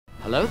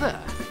Hello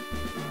there.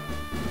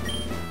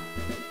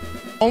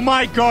 Oh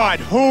my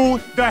god, who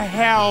the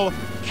hell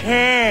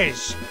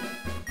cares?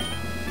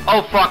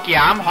 Oh fuck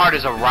yeah, I'm hard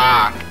as a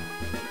rock.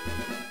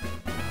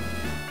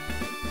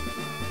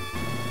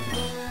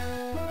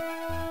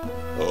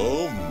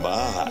 Oh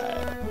my.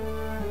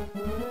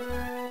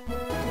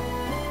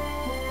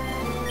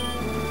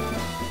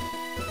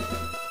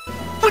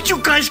 Would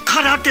you guys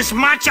cut out this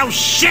macho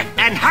shit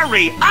and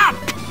hurry up?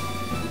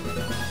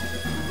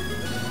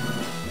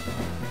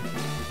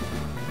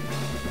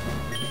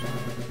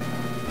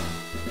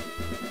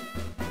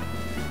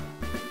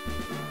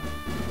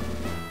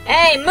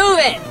 Hey, move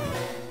it!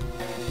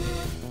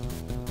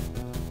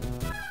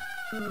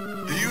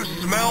 Do you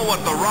smell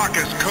what the Rock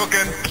is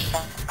cooking?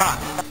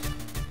 Ha!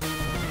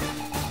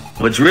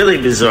 What's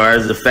really bizarre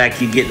is the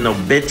fact you get no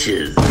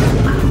bitches.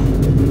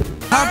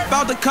 How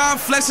about the car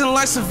flexing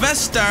like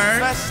Sylvester?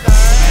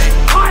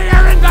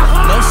 Fire in the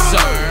hole! No,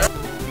 sir.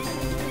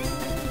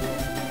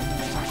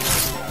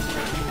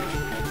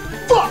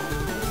 Fuck!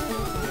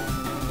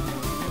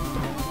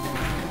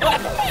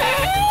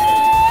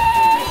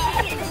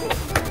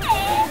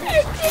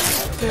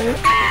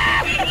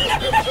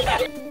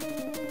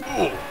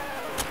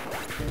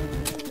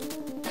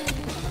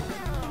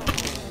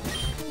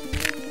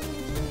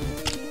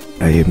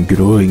 I am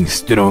growing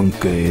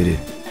stronger.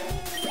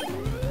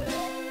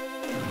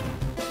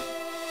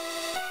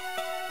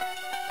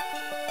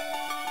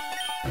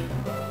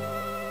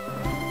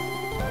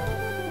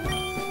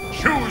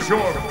 Choose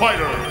your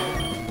fighter!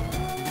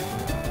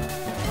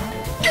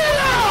 Get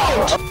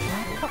out!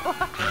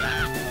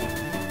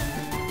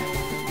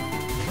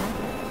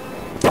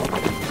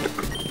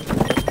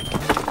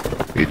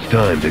 It's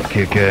time to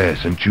kick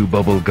ass and chew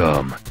bubble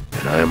gum,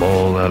 and I'm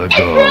all out of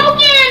gum.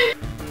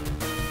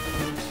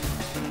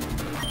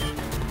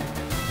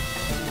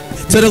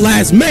 To the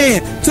last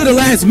man, to the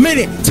last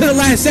minute, to the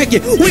last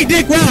second, we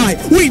dick ride,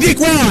 we dick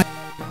ride.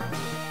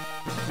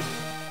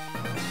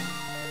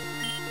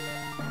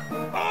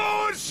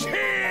 Oh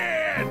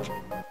shit!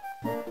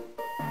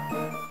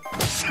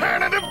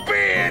 Son of a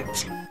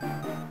bitch!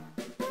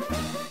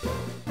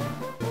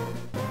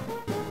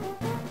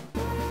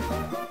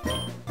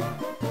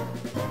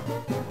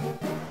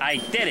 I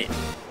did it.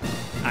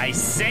 I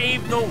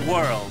saved the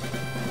world.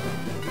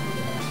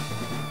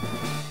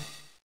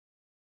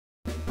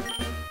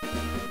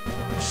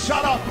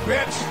 Shut up,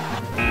 bitch!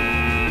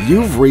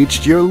 You've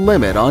reached your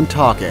limit on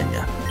talking.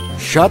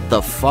 Shut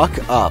the fuck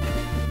up.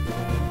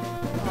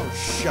 Oh,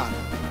 shut up.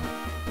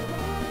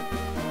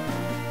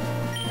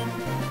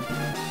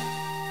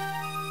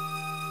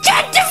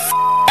 Shut the f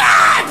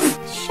up!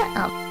 Shut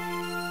up.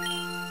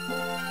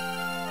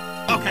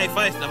 Okay,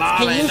 first of all,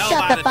 Can ain't you shut the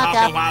nobody fuck talking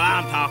up? while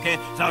I'm talking,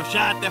 so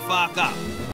shut the fuck up.